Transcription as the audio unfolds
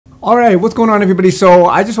All right, what's going on, everybody? So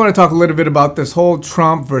I just want to talk a little bit about this whole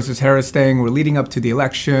Trump versus Harris thing. We're leading up to the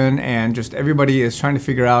election, and just everybody is trying to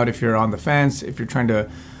figure out if you're on the fence, if you're trying to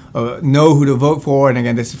know who to vote for. And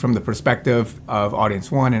again, this is from the perspective of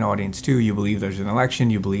Audience 1 and Audience 2. You believe there's an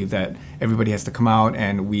election. You believe that everybody has to come out,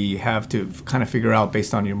 and we have to kind of figure out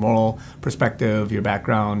based on your moral perspective, your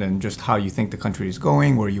background, and just how you think the country is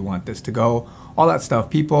going, where you want this to go, all that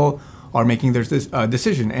stuff. People are making their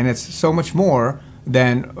decision, and it's so much more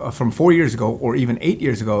than from 4 years ago or even 8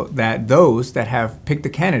 years ago, that those that have picked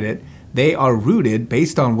a candidate, they are rooted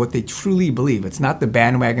based on what they truly believe. It's not the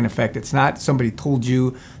bandwagon effect. It's not somebody told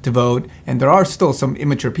you to vote. And there are still some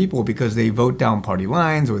immature people because they vote down party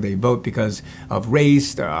lines, or they vote because of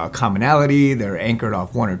race, commonality. They're anchored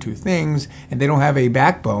off one or two things, and they don't have a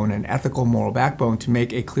backbone, an ethical, moral backbone to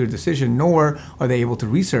make a clear decision, nor are they able to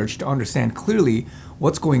research to understand clearly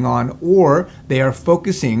what's going on, or they are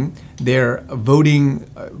focusing their voting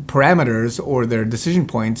parameters or their decision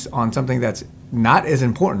points on something that's not as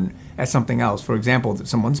important as something else. For example,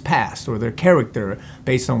 someone's past or their character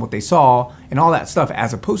based on what they saw and all that stuff,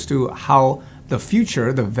 as opposed to how the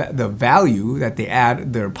future, the value that they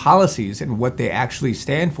add, their policies and what they actually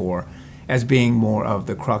stand for, as being more of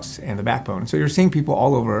the crux and the backbone. So you're seeing people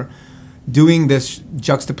all over doing this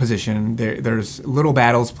juxtaposition. There's little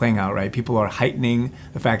battles playing out, right? People are heightening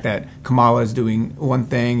the fact that Kamala is doing one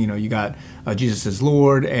thing. You know, you got Jesus is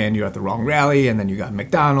Lord, and you're at the wrong rally, and then you got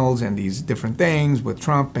McDonald's and these different things with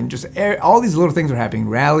Trump, and just all these little things are happening.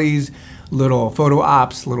 Rallies, little photo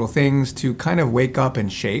ops, little things to kind of wake up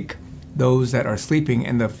and shake those that are sleeping.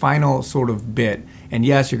 And the final sort of bit, and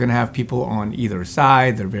yes, you're going to have people on either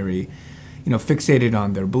side. They're very fixated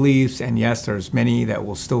on their beliefs, and yes, there's many that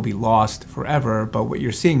will still be lost forever. But what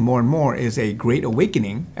you're seeing more and more is a great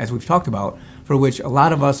awakening, as we've talked about, for which a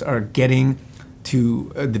lot of us are getting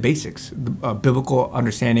to the basics, the biblical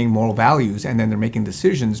understanding, moral values, and then they're making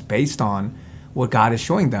decisions based on what God is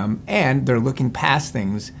showing them, and they're looking past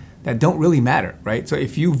things that don't really matter, right? So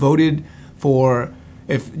if you voted for,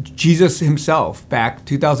 if Jesus himself back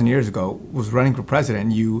 2,000 years ago was running for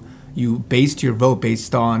president, you based your vote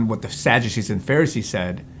based on what the Sadducees and Pharisees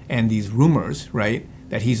said and these rumors, right,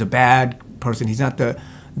 that he's a bad person, he's not the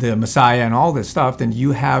Messiah and all this stuff, then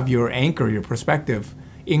you have your anchor, your perspective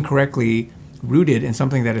incorrectly rooted in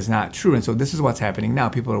something that is not true. And so this is what's happening now.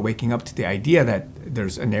 People are waking up to the idea that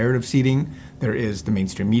there's a narrative seeding, there is the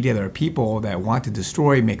mainstream media, there are people that want to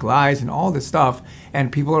destroy, make lies, and all this stuff,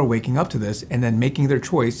 and people are waking up to this and then making their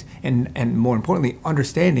choice, and more importantly,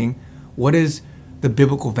 understanding what is the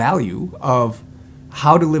biblical value of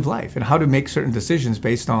how to live life and how to make certain decisions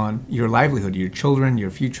based on your livelihood, your children,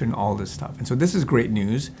 your future, and all this stuff. And so this is great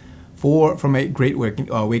news from a great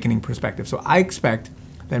awakening perspective. So I expect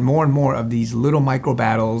that more and more of these little micro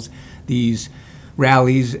battles, these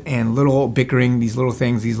rallies and little bickering, these little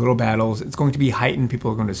things, these little battles, it's going to be heightened.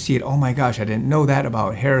 People are going to see it. Oh my gosh, I didn't know that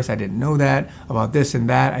about Harris. I didn't know that about this and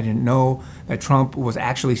that. I didn't know that Trump was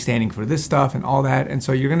actually standing for this stuff and all that. And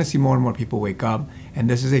so you're going to see more and more people wake up. And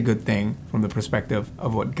this is a good thing from the perspective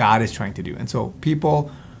of what God is trying to do. And so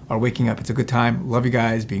people are waking up. It's a good time. Love you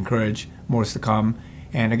guys. Be encouraged. More is to come.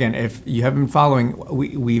 And again, if you have been following,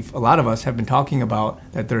 a lot of us have been talking about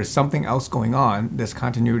that there is something else going on, this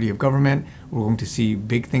continuity of government. We're going to see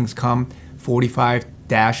big things come.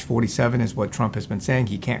 45-47 is what Trump has been saying.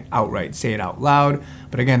 He can't outright say it out loud.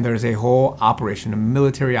 But again, there's a whole operation, a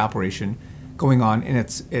military operation going on, and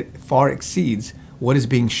it far exceeds what is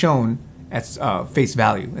being shown at face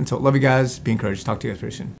value. And so love you guys. Be encouraged. Talk to you guys very soon.